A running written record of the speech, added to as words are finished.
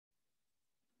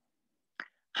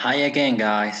Hi again,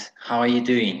 guys. How are you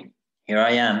doing? Here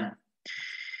I am.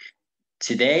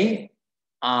 Today,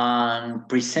 I'm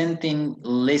presenting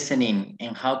listening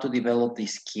and how to develop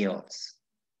these skills.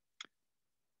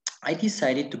 I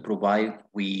decided to provide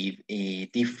with a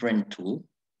different tool,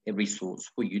 a resource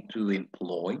for you to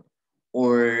employ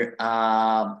or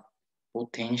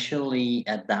potentially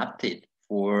adapt it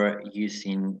for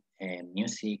using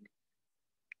music,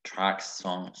 tracks,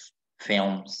 songs,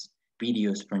 films,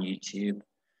 videos from YouTube.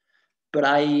 But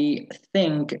I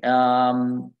think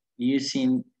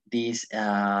using this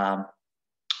a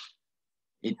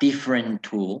different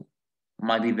tool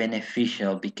might be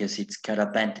beneficial because it's got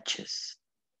advantages.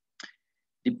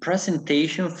 The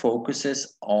presentation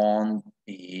focuses on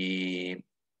the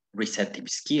receptive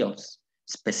skills,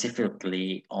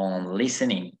 specifically on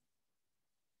listening,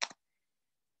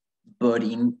 but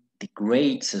in the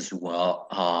grades as well,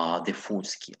 the full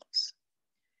skills.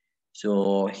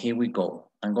 So here we go.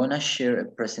 I'm gonna share a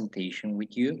presentation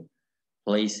with you.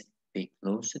 Please pay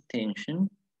close attention,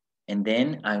 and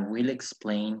then I will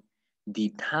explain the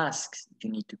tasks you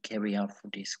need to carry out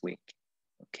for this week,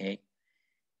 okay?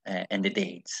 And the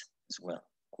dates as well,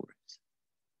 of course.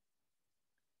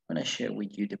 I'm gonna share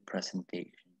with you the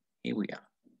presentation. Here we are.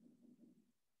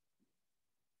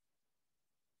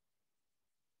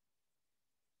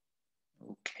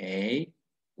 Okay.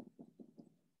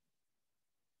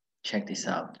 Check this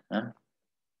out. Huh?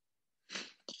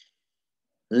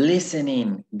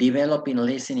 Listening, developing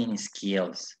listening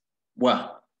skills.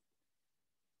 Well,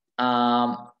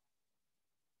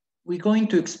 we're going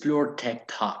to explore tech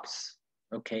talks.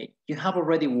 Okay, you have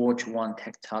already watched one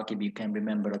tech talk, if you can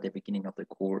remember, at the beginning of the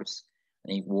course.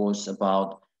 And it was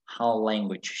about how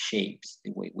language shapes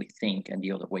the way we think and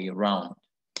the other way around.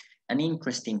 An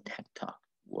interesting tech talk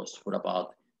was for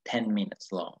about 10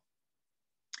 minutes long.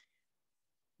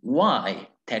 Why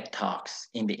tech talks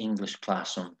in the English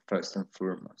classroom, first and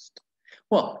foremost?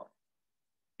 Well,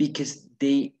 because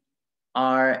they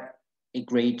are a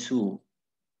great tool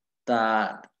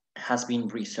that has been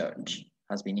researched,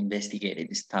 has been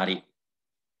investigated, studied,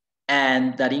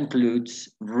 and that includes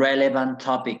relevant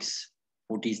topics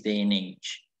for this day and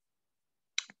age,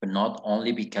 but not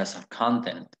only because of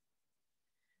content,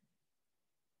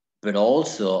 but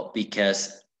also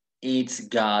because it's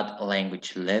got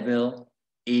language level,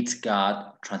 it's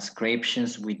got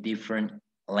transcriptions with different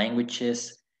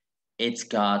languages, it's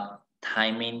got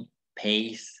timing,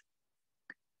 pace,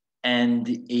 and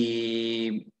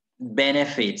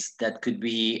benefits that could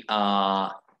be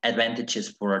advantages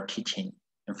for our teaching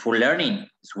and for learning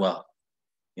as well.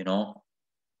 You know,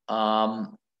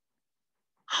 um,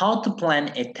 how to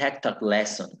plan a tech talk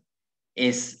lesson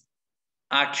is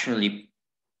actually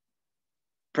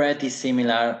pretty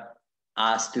similar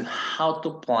as to how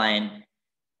to plan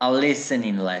a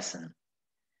listening lesson.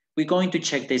 We're going to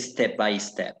check this step by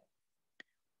step.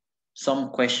 Some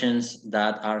questions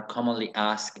that are commonly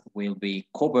asked will be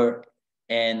covered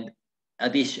and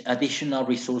additional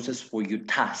resources for your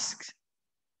tasks,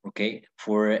 okay,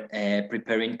 for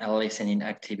preparing a listening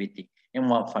activity, and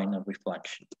one final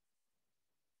reflection.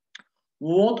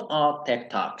 What are tech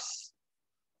talks?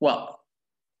 Well,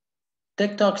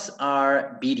 tech talks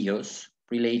are videos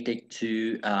related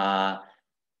to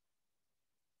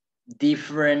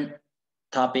different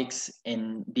topics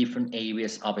in different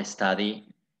areas of study.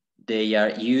 They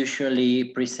are usually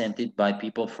presented by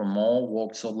people from all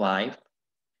walks of life,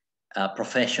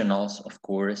 professionals, of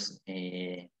course,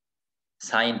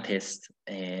 scientists,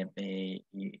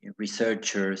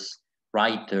 researchers,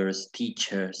 writers,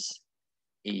 teachers,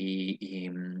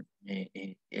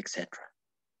 etc.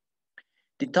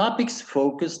 The topics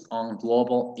focused on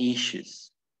global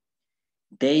issues.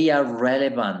 They are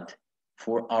relevant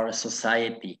for our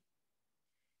society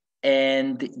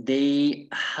and they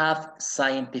have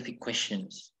scientific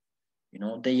questions. You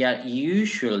know, they are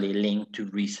usually linked to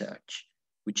research,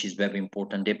 which is very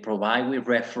important. They provide with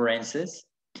references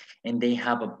and they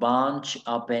have a bunch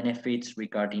of benefits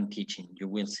regarding teaching. You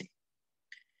will see.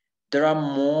 There are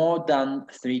more than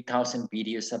 3,000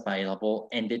 videos available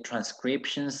and the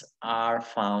transcriptions are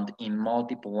found in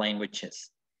multiple languages.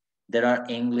 There are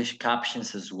English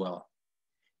captions as well.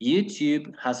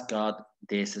 YouTube has got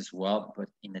this as well, but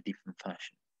in a different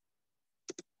fashion.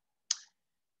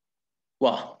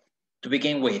 Well, to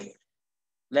begin with,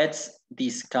 let's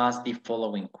discuss the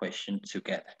following question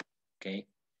together, okay?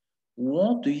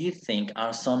 What do you think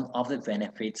are some of the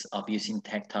benefits of using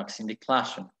tech talks in the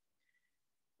classroom?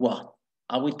 Well,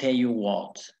 I will tell you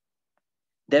what.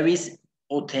 There is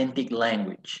authentic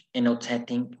language and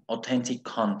authentic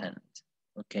content,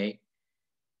 okay?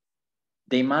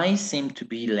 They might seem to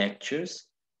be lectures,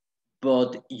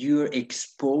 but you're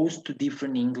exposed to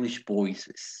different English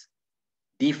voices,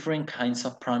 different kinds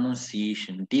of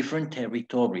pronunciation, different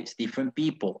territories, different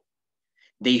people.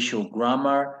 They show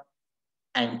grammar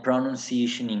and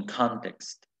pronunciation in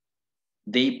context.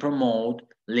 They promote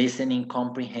listening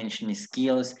comprehension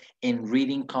skills and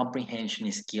reading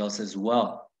comprehension skills as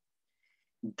well.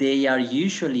 They are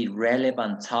usually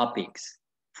relevant topics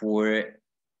for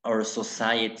our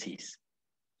societies.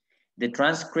 The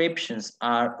transcriptions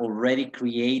are already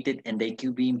created and they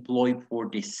could be employed for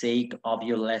the sake of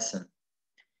your lesson,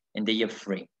 and they are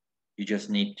free. You just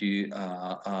need to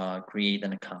create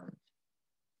an account.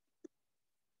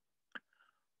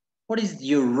 What is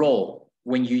your role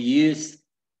when you use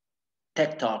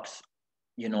TED Talks?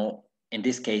 You know, in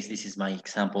this case, this is my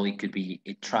example. It could be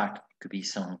a track, it could be a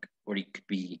song, or it could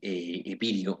be a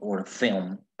video or a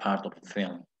film, part of a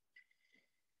film.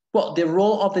 Well, the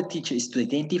role of the teacher is to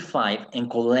identify and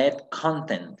collect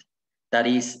content that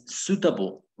is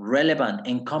suitable, relevant,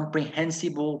 and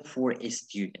comprehensible for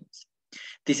students.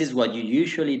 This is what you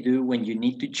usually do when you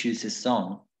need to choose a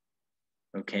song,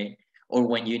 okay? Or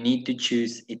when you need to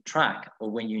choose a track, or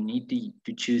when you need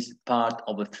to choose part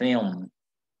of a film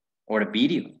or a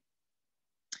video.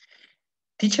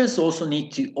 Teachers also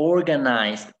need to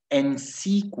organize and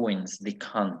sequence the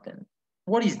content.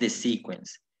 What is the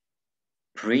sequence?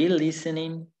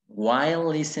 Pre-listening, while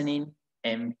listening,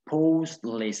 and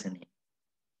post-listening.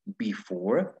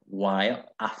 Before, while,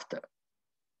 after.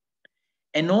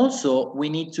 And also, we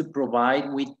need to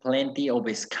provide with plenty of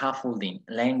scaffolding,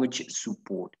 language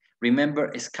support.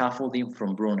 Remember scaffolding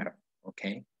from Brunner,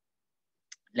 okay?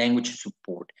 Language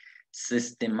support,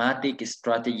 systematic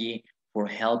strategy for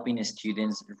helping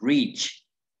students reach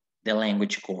the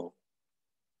language goal.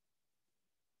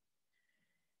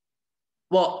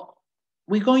 Well,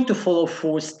 we're going to follow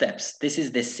 4 steps. This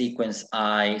is the sequence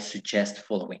I suggest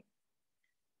following.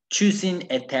 Choosing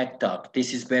a TED Talk.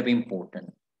 This is very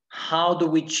important. How do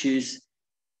we choose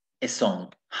a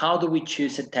song? How do we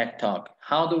choose a TED Talk?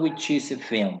 How do we choose a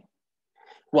film?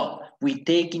 Well, we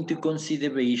take into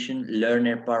consideration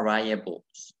learner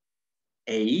variables,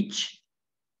 age,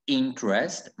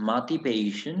 interest,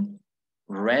 motivation,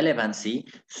 relevancy,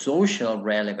 social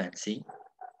relevancy,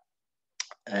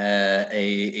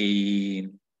 a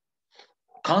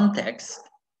context,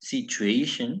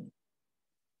 situation,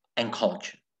 and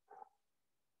culture,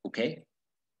 okay?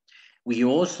 We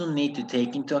also need to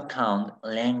take into account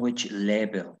language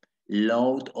level,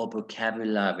 load of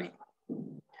vocabulary,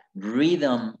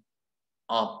 rhythm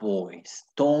of voice,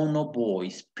 tone of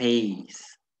voice,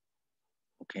 pace,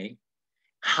 okay?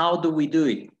 How do we do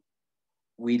it?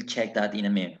 We'll check that in a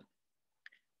minute.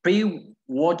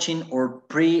 Pre-watching or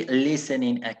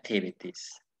pre-listening activities,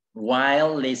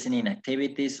 while listening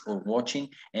activities or watching,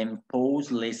 and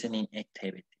post-listening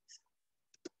activities.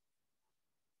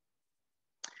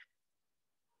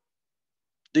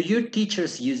 Do your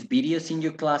teachers use videos in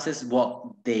your classes?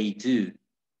 Well, they do,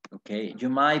 okay? You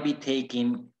might be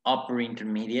taking upper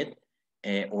intermediate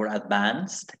or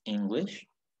advanced English,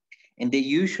 and they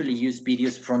usually use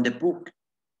videos from the book,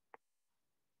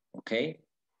 okay?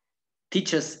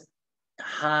 Teachers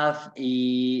have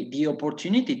the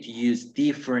opportunity to use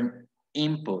different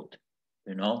input,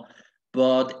 you know,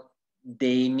 but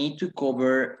they need to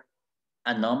cover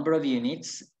a number of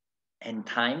units and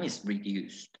time is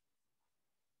reduced.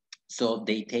 So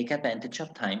they take advantage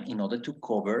of time in order to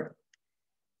cover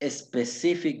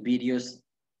specific videos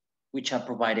which are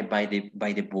provided by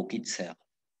the book itself.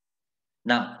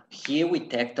 Now, here with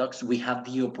Tech Talks, we have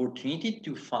the opportunity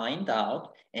to find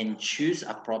out and choose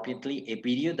appropriately a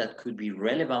video that could be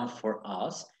relevant for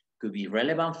us, could be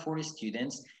relevant for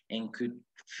students, and could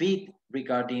fit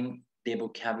regarding the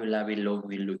vocabulary load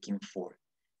we're looking for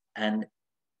and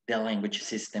the language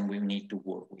system we need to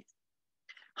work with.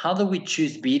 How do we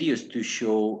choose videos to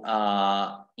show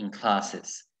in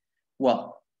classes?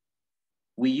 Well,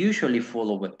 we usually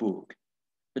follow a book,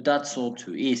 but that's all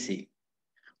too easy.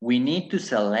 We need to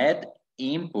select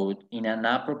input in an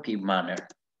appropriate manner.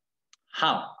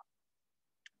 How?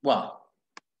 Well,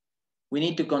 we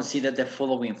need to consider the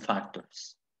following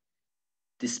factors: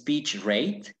 the speech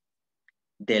rate,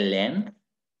 the length,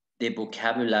 the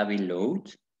vocabulary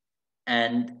load,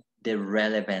 and the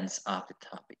relevance of the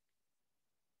topic.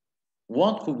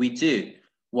 What could we do?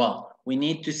 Well, we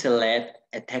need to select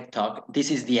a TED Talk. This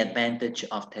is the advantage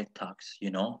of TED Talks,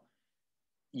 you know.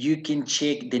 You can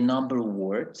check the number of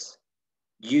words.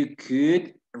 You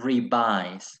could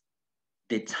revise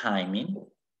the timing,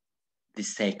 the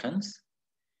seconds,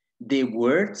 the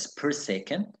words per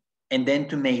second, and then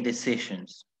to make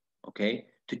decisions, okay?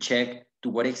 To check to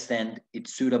what extent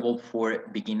it's suitable for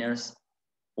beginners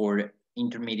for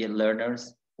intermediate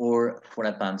learners or for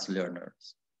advanced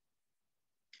learners.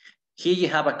 Here you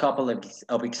have a couple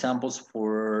of examples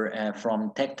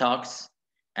from Tech Talks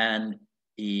and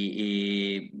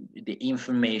the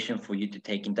information for you to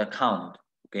take into account.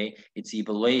 Okay, it's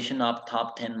evaluation of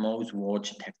top 10 most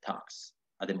watched Tech Talks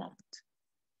at the moment.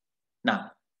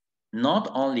 Now, not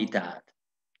only that,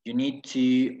 you need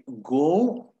to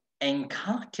go and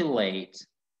calculate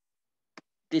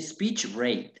the speech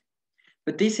rate,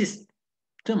 but this is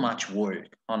too much work,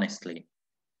 honestly.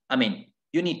 I mean,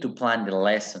 you need to plan the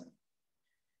lesson.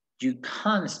 You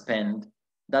can't spend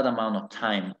that amount of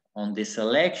time on the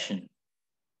selection.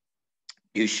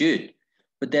 You should,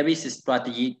 but there is a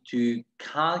strategy to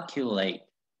calculate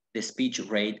the speech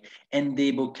rate and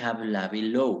the vocabulary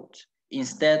load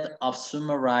instead of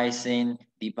summarizing,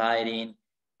 dividing,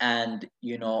 and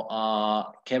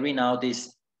carrying out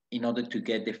this in order to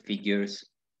get the figures.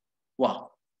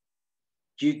 Well,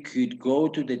 you could go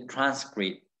to the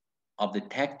transcript of the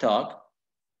tech talk,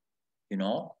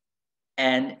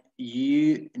 and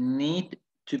you need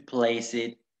to place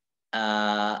it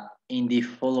in the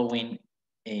following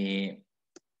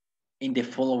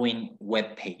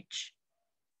web page.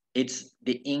 It's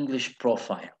the English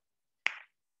profile.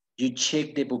 You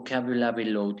check the vocabulary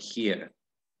load here,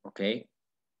 okay?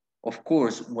 Of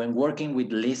course, when working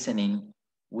with listening,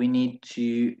 we need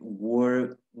to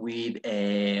work with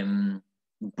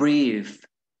brief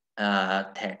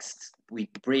text, with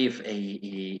brief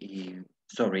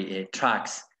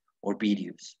tracks or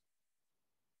videos.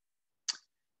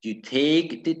 You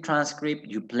take the transcript,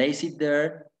 you place it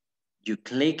there, you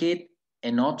click it,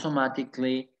 and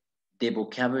automatically the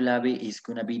vocabulary is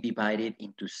going to be divided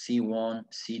into C1,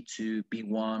 C2,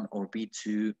 B1, or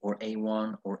B2, or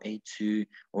A1, or A2,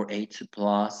 or A2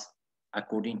 plus,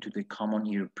 according to the Common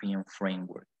European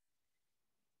Framework.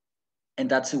 And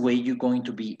that's the way you're going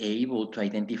to be able to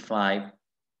identify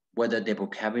whether the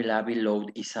vocabulary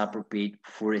load is appropriate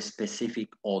for a specific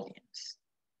audience,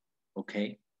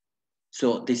 okay?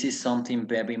 So this is something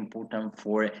very important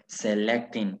for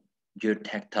selecting your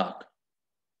tech talk.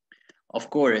 Of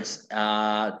course,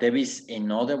 there is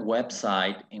another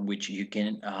website in which you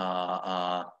can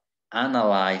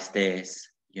analyze this,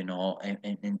 and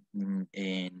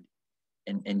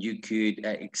you could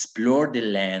explore the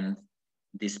length,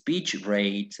 the speech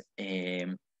rate,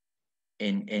 and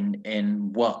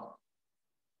well,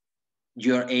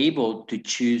 you're able to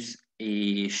choose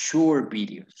a short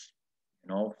videos,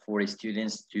 for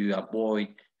students to avoid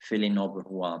feeling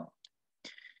overwhelmed.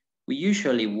 We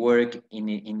usually work in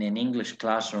an English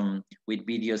classroom with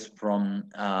videos from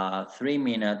 3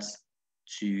 minutes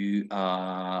to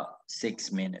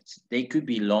 6 minutes. They could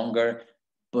be longer,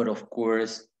 but of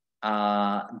course,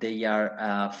 they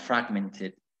are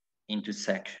fragmented into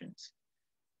sections: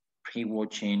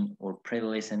 pre-watching or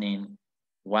pre-listening,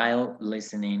 while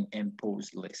listening, and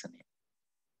post-listening.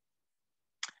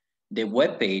 The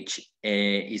web page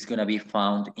is going to be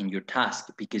found in your task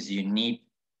because you need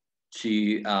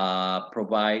to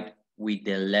provide with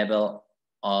the level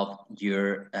of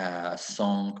your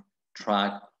song,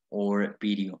 track, or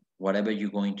video, whatever you're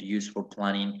going to use for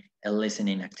planning a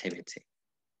listening activity.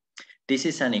 This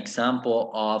is an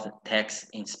example of text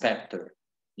inspector.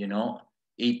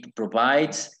 It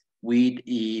provides with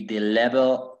the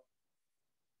level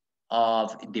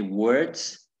of the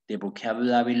words, the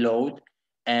vocabulary load,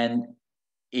 and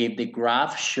if the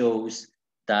graph shows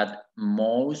that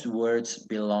most words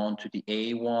belong to the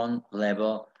A1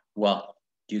 level, well,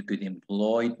 you could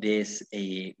employ this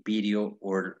video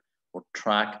or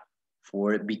track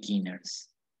for beginners,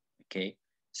 okay?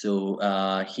 So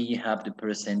here you have the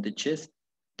percentages.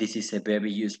 This is a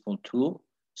very useful tool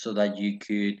so that you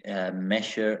could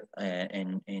measure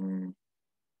and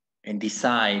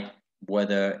decide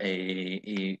whether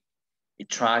a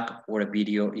track or a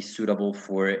video is suitable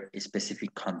for a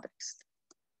specific context.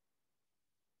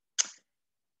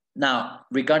 Now,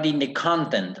 regarding the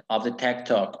content of the tech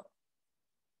talk,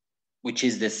 which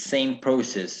is the same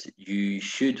process you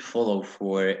should follow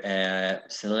for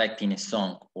selecting a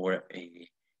song or a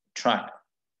track,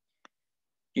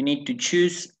 you need to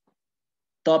choose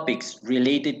topics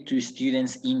related to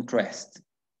students' interests,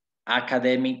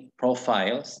 academic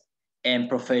profiles, and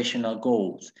professional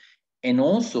goals, and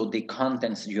also the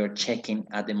contents you're checking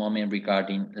at the moment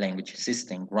regarding language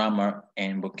system, grammar,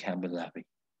 and vocabulary.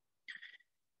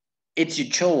 It's your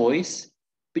choice,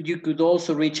 but you could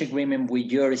also reach agreement with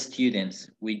your students,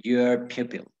 with your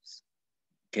pupils,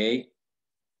 okay?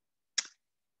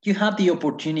 You have the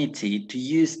opportunity to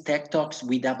use tech talks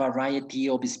with a variety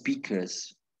of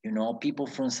speakers You know, people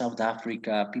from South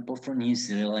Africa, people from New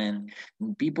Zealand,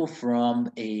 people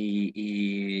from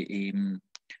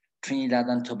Trinidad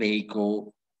and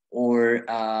Tobago, or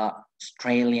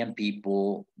Australian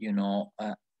people, you know,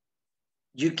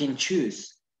 you can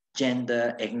choose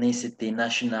gender, ethnicity,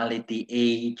 nationality,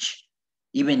 age,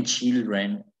 even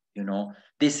children, you know.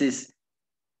 This is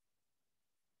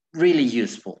really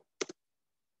useful.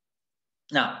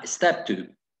 Now, step 2,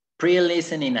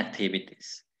 pre-listening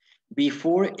activities.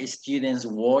 Before students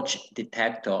watch the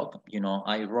TED Talk, you know,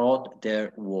 I wrote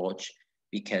their watch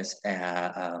because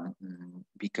of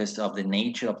the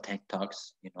nature of TED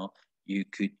Talks, you know, you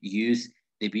could use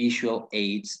the visual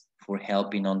aids for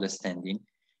helping understanding,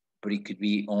 but it could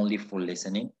be only for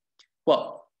listening.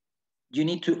 Well, you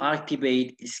need to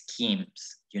activate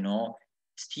schemes, you know,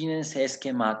 students'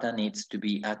 schemata needs to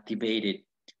be activated.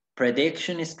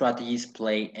 Prediction strategies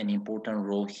play an important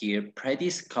role here,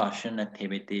 pre-discussion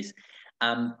activities,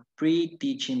 and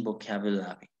pre-teaching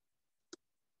vocabulary.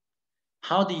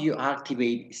 How do you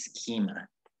activate schema?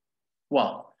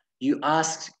 Well, you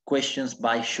ask questions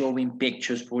by showing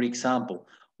pictures. For example,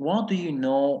 what do you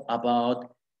know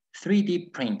about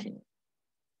 3D printing?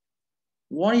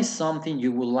 What is something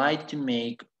you would like to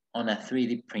make on a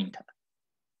 3D printer?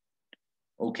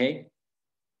 Okay,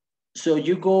 so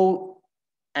you go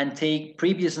and take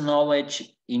previous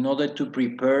knowledge in order to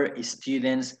prepare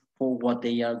students for what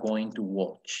they are going to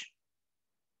watch.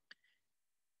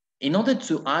 In order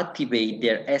to activate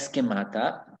their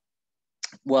schemata,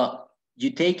 well,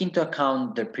 you take into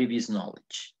account their previous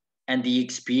knowledge and the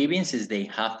experiences they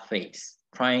have faced,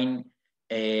 trying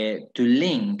to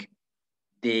link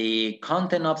the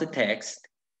content of the text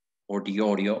or the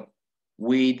audio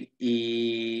with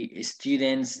a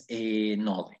student's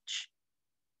knowledge.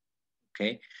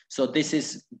 Okay, so this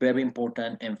is very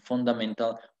important and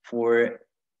fundamental for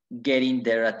getting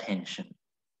their attention.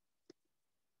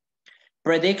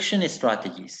 Prediction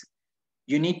strategies.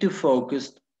 You need to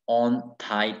focus on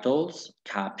titles,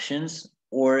 captions,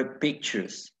 or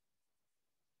pictures.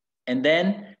 And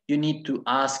then you need to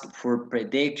ask for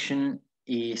prediction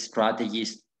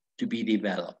strategies to be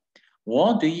developed.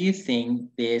 What do you think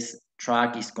this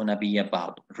track is going to be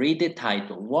about? Read the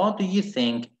title. What do you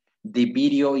think the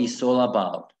video is all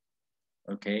about?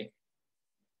 Okay.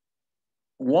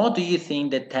 What do you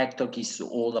think the tech talk is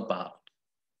all about?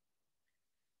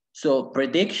 So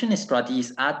prediction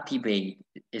strategies activate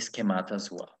schemata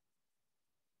as well.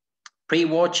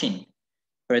 Pre-watching.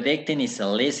 Predicting is a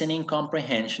listening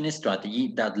comprehension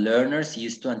strategy that learners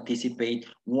use to anticipate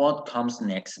what comes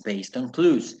next based on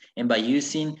clues and by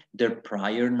using their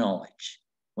prior knowledge.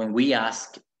 When we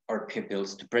ask our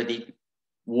pupils to predict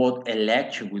what a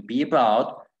lecture will be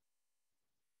about,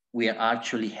 we are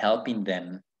actually helping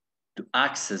them to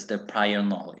access their prior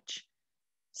knowledge,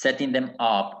 setting them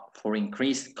up for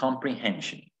increased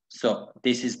comprehension. So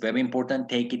this is very important.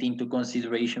 Take it into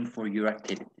consideration for your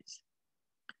activities.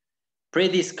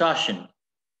 Pre-discussion.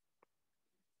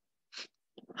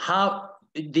 How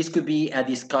this could be a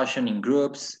discussion in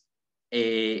groups,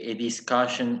 a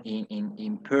discussion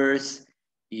in pairs,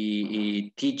 a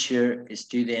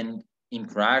teacher-student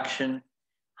interaction.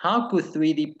 How could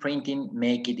 3D printing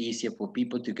make it easier for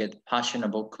people to get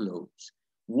fashionable clothes?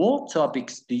 What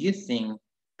topics do you think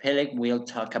Peleg will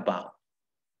talk about?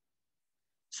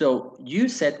 So you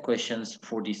set questions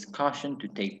for discussion to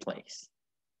take place.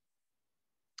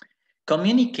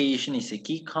 Communication is a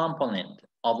key component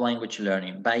of language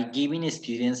learning by giving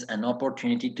students an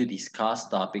opportunity to discuss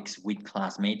topics with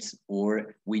classmates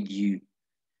or with you.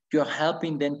 You're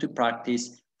helping them to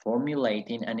practice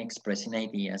formulating and expressing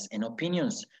ideas and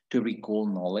opinions, to recall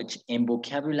knowledge and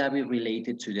vocabulary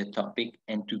related to the topic,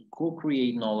 and to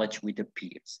co-create knowledge with the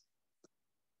peers.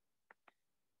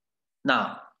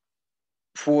 Now,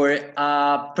 for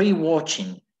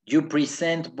pre-watching, you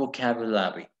present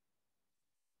vocabulary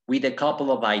with a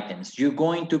couple of items. You're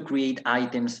going to create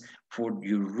items for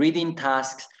your reading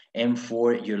tasks and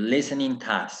for your listening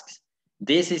tasks.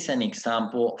 This is an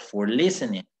example for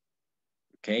listening.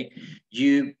 Okay,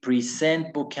 you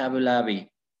present vocabulary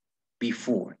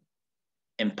before.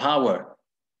 Empower.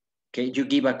 Okay, you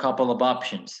give a couple of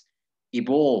options.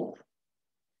 Evolve.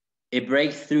 A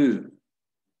breakthrough.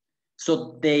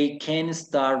 So they can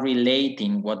start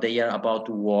relating what they are about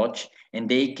to watch, and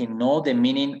they can know the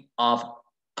meaning of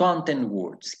content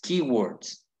words,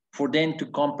 keywords, for them to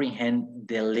comprehend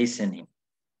the listening.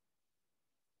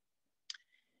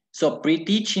 So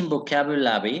pre-teaching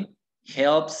vocabulary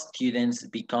helps students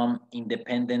become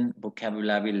independent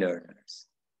vocabulary learners.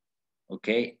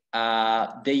 Okay,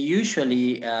 they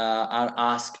usually are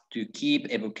asked to keep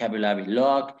a vocabulary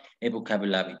log, a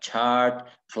vocabulary chart,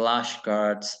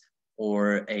 flashcards,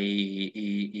 or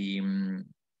you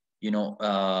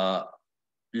know,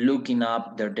 looking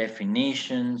up their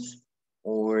definitions,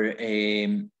 or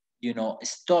you know,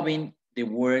 studying the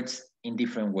words in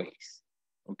different ways.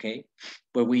 Okay,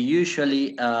 but we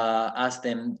usually ask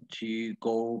them to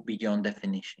go beyond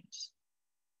definitions.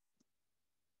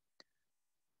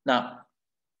 Now,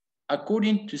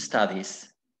 according to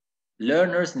studies,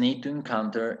 learners need to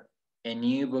encounter a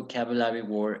new vocabulary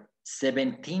word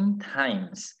 17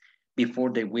 times before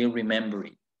they will remember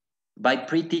it. By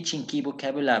pre-teaching key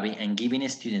vocabulary and giving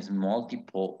students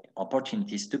multiple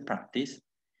opportunities to practice,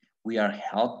 we are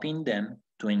helping them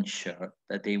to ensure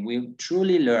that they will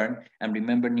truly learn and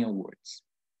remember new words.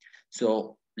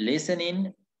 So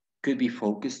listening could be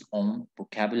focused on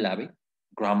vocabulary,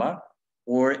 grammar,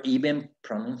 or even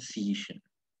pronunciation.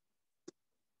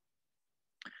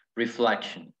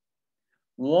 Reflection.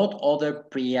 What other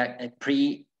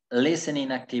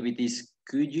pre-listening activities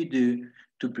could you do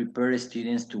to prepare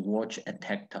students to watch a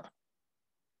TED Talk?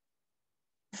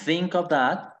 Think of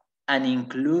that and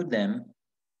include them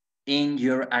in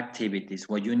your activities,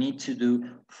 what you need to do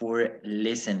for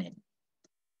listening.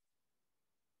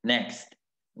 Next,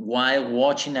 while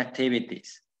watching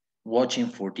activities, watching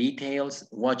for details,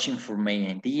 watching for main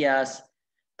ideas,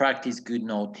 practice good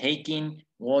note taking,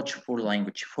 watch for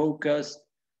language focus,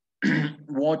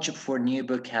 watch for new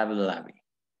vocabulary.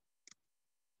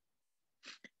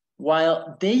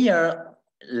 While they are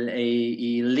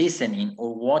listening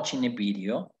or watching a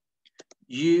video,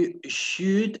 you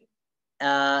should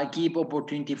give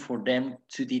opportunity for them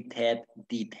to detect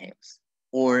details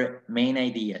or main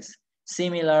ideas,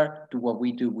 similar to what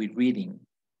we do with reading,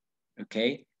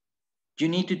 okay? You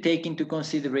need to take into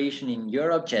consideration in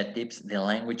your objectives the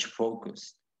language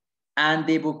focus and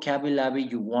the vocabulary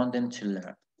you want them to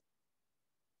learn.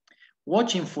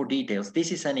 Watching for details,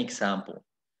 this is an example.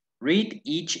 Read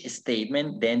each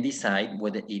statement, then decide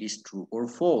whether it is true or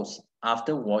false.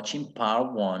 After watching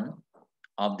part 1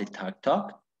 of the TED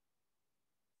Talk,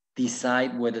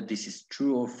 decide whether this is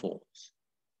true or false.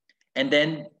 And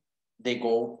then they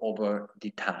go over the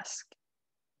task,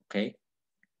 okay?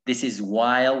 This is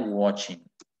while watching.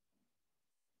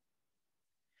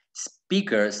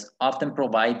 Speakers often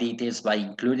provide details by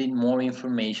including more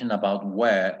information about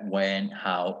where, when,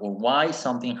 how, or why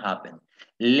something happened.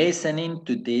 Listening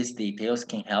to these details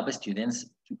can help students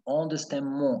to understand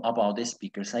more about the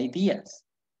speaker's ideas.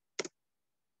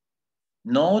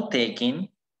 Note-taking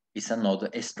is another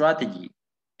strategy.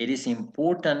 It is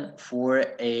important for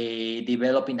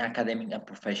developing academic and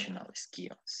professional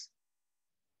skills.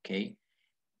 Okay,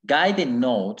 guided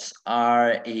notes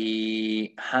are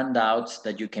handouts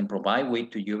that you can provide with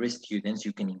to your students.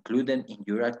 You can include them in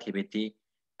your activity,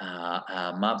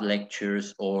 map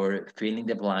lectures, or fill in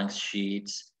the blanks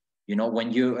sheets. You know,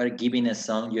 when you are giving a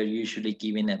song, you're usually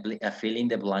giving a fill in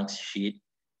the blanks sheet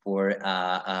for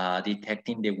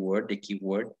detecting the word, the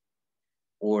keyword,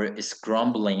 or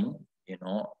scrambling, you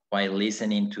know, while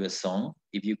listening to a song,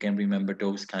 if you can remember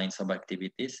those kinds of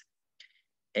activities.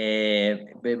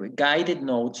 Guided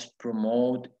notes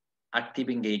promote active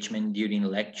engagement during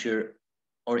lecture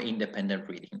or independent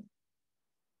reading.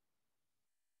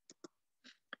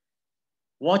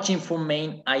 Watching for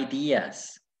main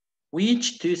ideas.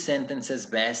 Which two sentences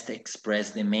best express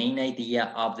the main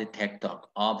idea of the TED Talk,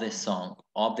 of the song,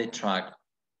 of the track,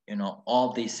 you know,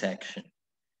 of this section?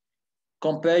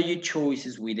 Compare your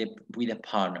choices with a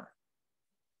partner,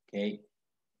 okay?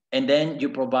 And then you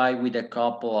provide with a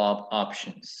couple of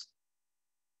options,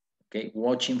 okay?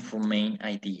 Watching for main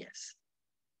ideas.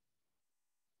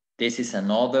 This is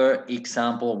another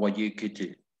example of what you could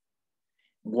do.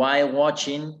 While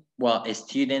watching, well,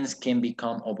 students can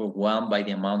become overwhelmed by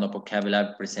the amount of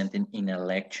vocabulary presented in a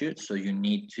lecture, so you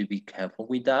need to be careful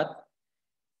with that.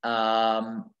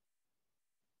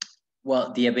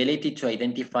 Well, the ability to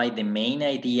identify the main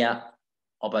idea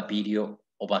of a video,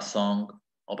 of a song,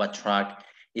 of a track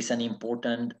is an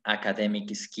important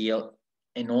academic skill,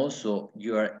 and also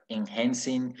you are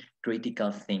enhancing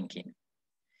critical thinking.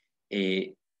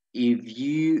 If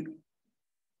you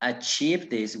achieve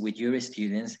this with your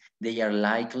students, they are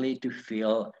likely to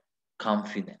feel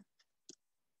confident.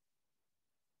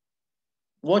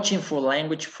 Watching for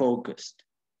language focused,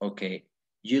 okay.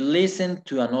 You listen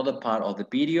to another part of the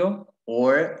video,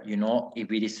 or, you know,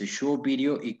 if it is a short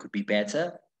video, it could be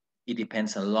better. It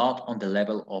depends a lot on the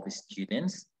level of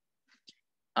students.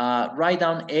 Write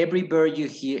down every verb you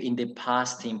hear in the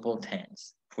past simple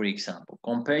tense. For example,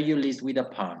 compare your list with a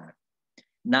partner.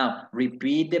 Now,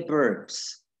 repeat the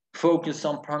verbs Focus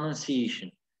on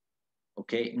pronunciation.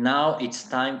 Okay, now it's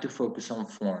time to focus on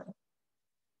form.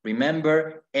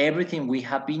 Remember everything we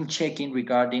have been checking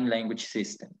regarding language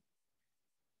system.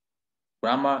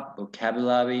 Grammar,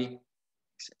 vocabulary,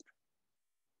 etc.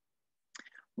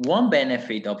 One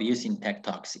benefit of using Tech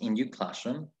Talks in your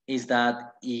classroom is that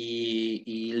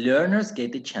learners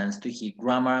get the chance to hear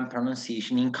grammar and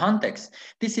pronunciation in context.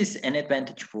 This is an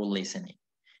advantage for listening.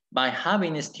 By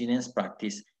having students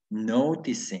practice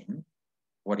noticing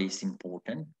what is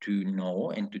important to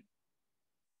know and to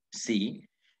see,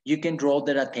 you can draw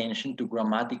their attention to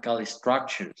grammatical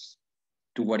structures,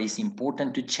 to what is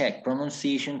important to check,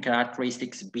 pronunciation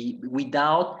characteristics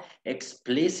without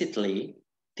explicitly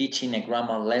teaching a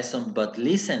grammar lesson, but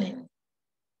listening.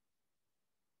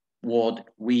 What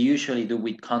we usually do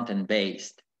with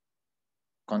content-based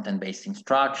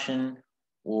instruction,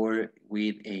 or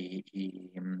with a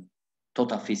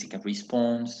total physical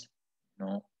response,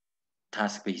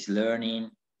 task-based learning.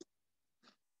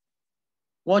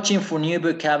 Watching for new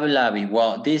vocabulary.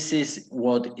 Well, this is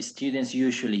what students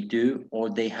usually do, or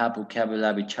they have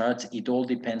vocabulary charts. It all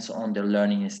depends on their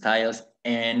learning styles,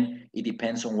 and it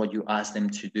depends on what you ask them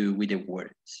to do with the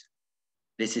words.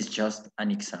 This is just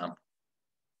an example.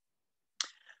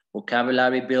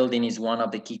 Vocabulary building is one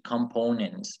of the key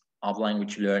components of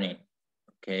language learning,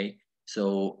 okay?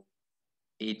 So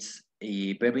it's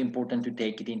very important to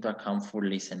take it into account for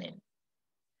listening.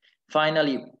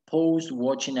 Finally,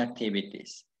 post-watching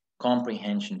activities,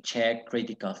 comprehension check,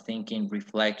 critical thinking,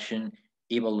 reflection,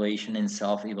 evaluation, and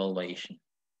self-evaluation.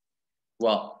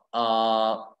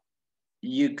 Well,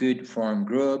 you could form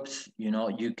groups,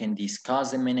 you can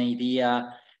discuss the main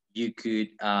idea, you could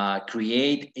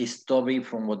create a story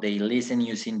from what they listen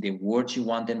using the words you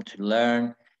want them to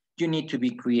learn. You need to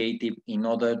be creative in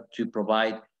order to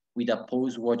provide with a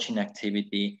post-watching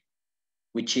activity,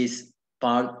 which is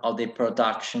part of the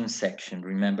production section.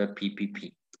 Remember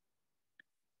PPP.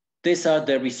 These are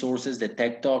the resources, the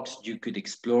Tech Talks. You could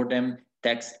explore them,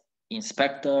 Text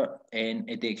Inspector and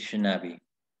a dictionary.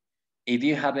 If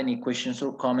you have any questions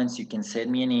or comments, you can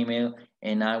send me an email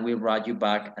and I will write you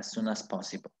back as soon as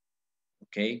possible,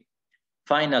 okay?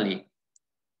 Finally,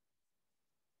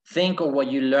 think of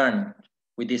what you learned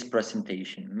with this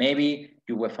presentation. Maybe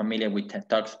you were familiar with TED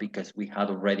Talks because we had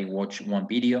already watched one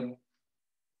video,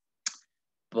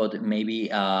 but maybe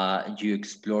you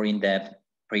explore in depth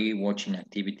pre-watching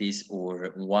activities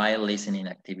or while listening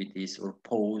activities or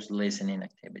post-listening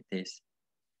activities.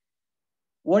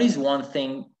 What is one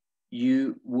thing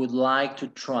you would like to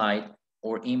try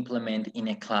or implement in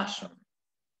a classroom?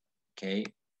 Okay,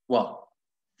 well,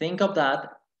 think of that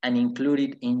and include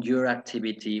it in your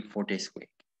activity for this week.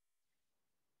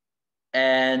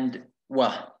 And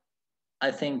well,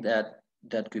 I think that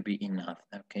could be enough,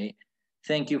 okay?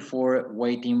 Thank you for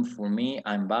waiting for me.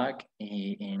 I'm back,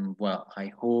 and well,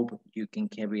 I hope you can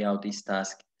carry out this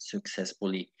task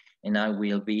successfully, and I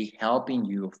will be helping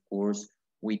you, of course,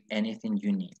 with anything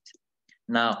you need.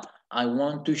 Now, I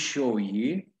want to show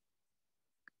you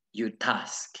your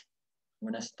task. I'm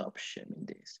gonna stop sharing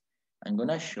this. I'm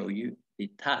gonna show you the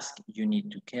task you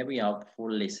need to carry out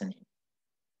for listening.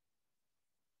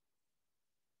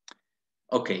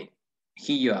 Okay,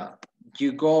 here you are.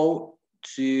 You go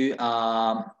to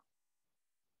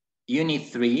Unit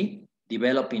 3,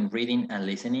 Developing Reading and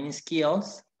Listening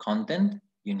Skills, Content,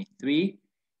 Unit 3,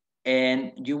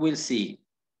 and you will see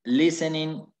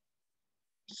listening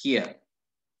here.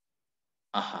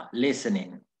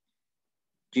 Listening.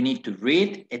 You need to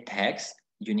read a text.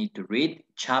 You need to read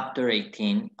chapter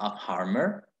 18 of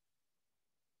Harmer.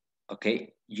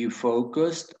 Okay, you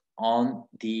focused on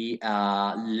the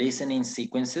listening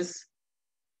sequences,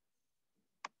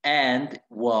 and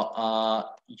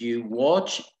well, you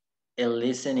watch a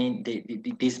listening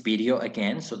this video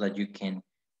again so that you can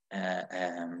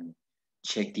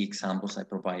check the examples I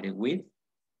provided with.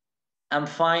 And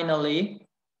finally,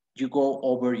 you go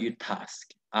over your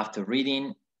task. After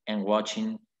reading and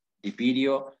watching the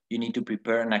video, you need to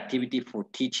prepare an activity for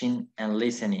teaching and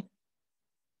listening.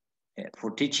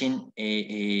 For teaching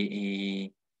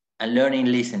and learning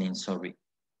listening, sorry.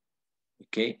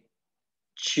 Okay.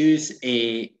 Choose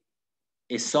a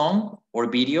song or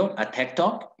video, a tech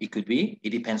talk, it could be, it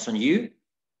depends on you,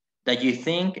 that you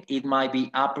think it might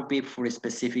be appropriate for a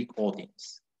specific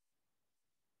audience.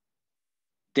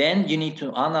 Then you need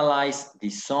to analyze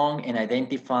the song and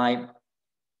identify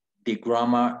the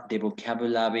grammar, the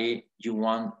vocabulary you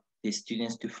want the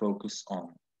students to focus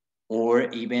on, or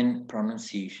even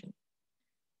pronunciation.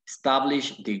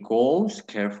 Establish the goals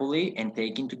carefully and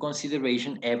take into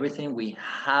consideration everything we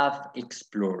have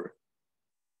explored,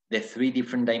 the 3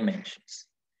 different dimensions.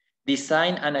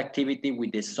 Design an activity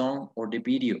with the song or the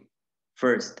video.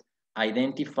 First,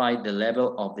 identify the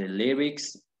level of the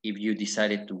lyrics if you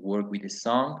decided to work with the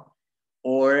song,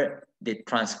 or the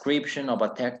transcription of a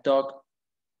TED Talk,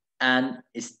 and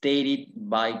state it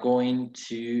by going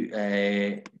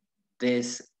to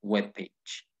this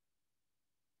webpage.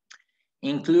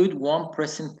 Include one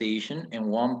presentation and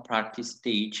one practice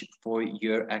stage for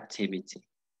your activity.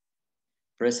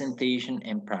 Presentation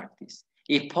and practice.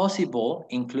 If possible,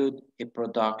 include a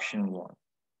production one.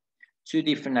 Two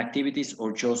different activities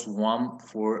or just one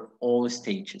for all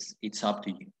stages. It's up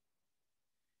to you.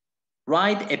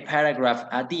 Write a paragraph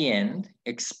at the end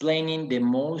explaining the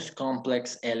most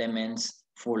complex elements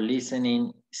for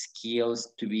listening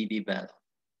skills to be developed.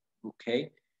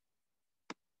 Okay?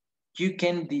 You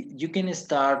can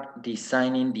start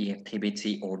designing the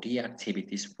activity or the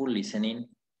activities for listening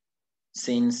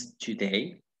since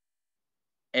today,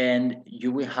 and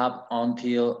you will have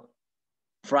until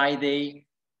Friday,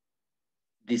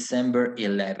 December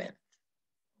 11th.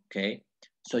 Okay,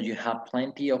 so you have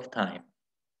plenty of time.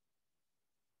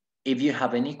 If you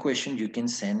have any question, you can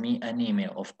send me an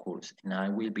email, of course, and I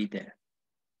will be there.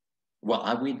 Well,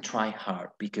 I will try hard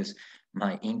because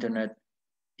my internet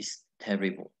is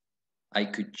terrible. I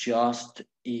could just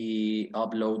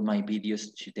upload my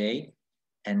videos today,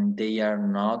 and they are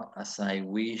not as I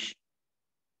wish,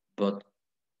 but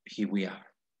here we are.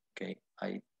 Okay,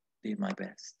 I did my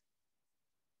best.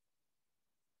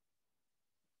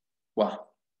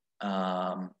 Well,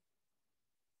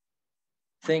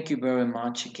 thank you very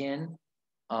much again.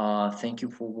 Thank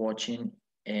you for watching,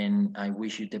 and I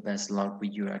wish you the best luck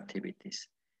with your activities.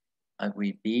 I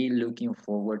will be looking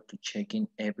forward to checking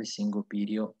every single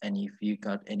video, and if you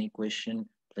got any question,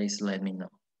 please let me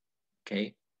know.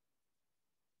 Okay?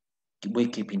 We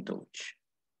keep in touch.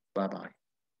 Bye-bye.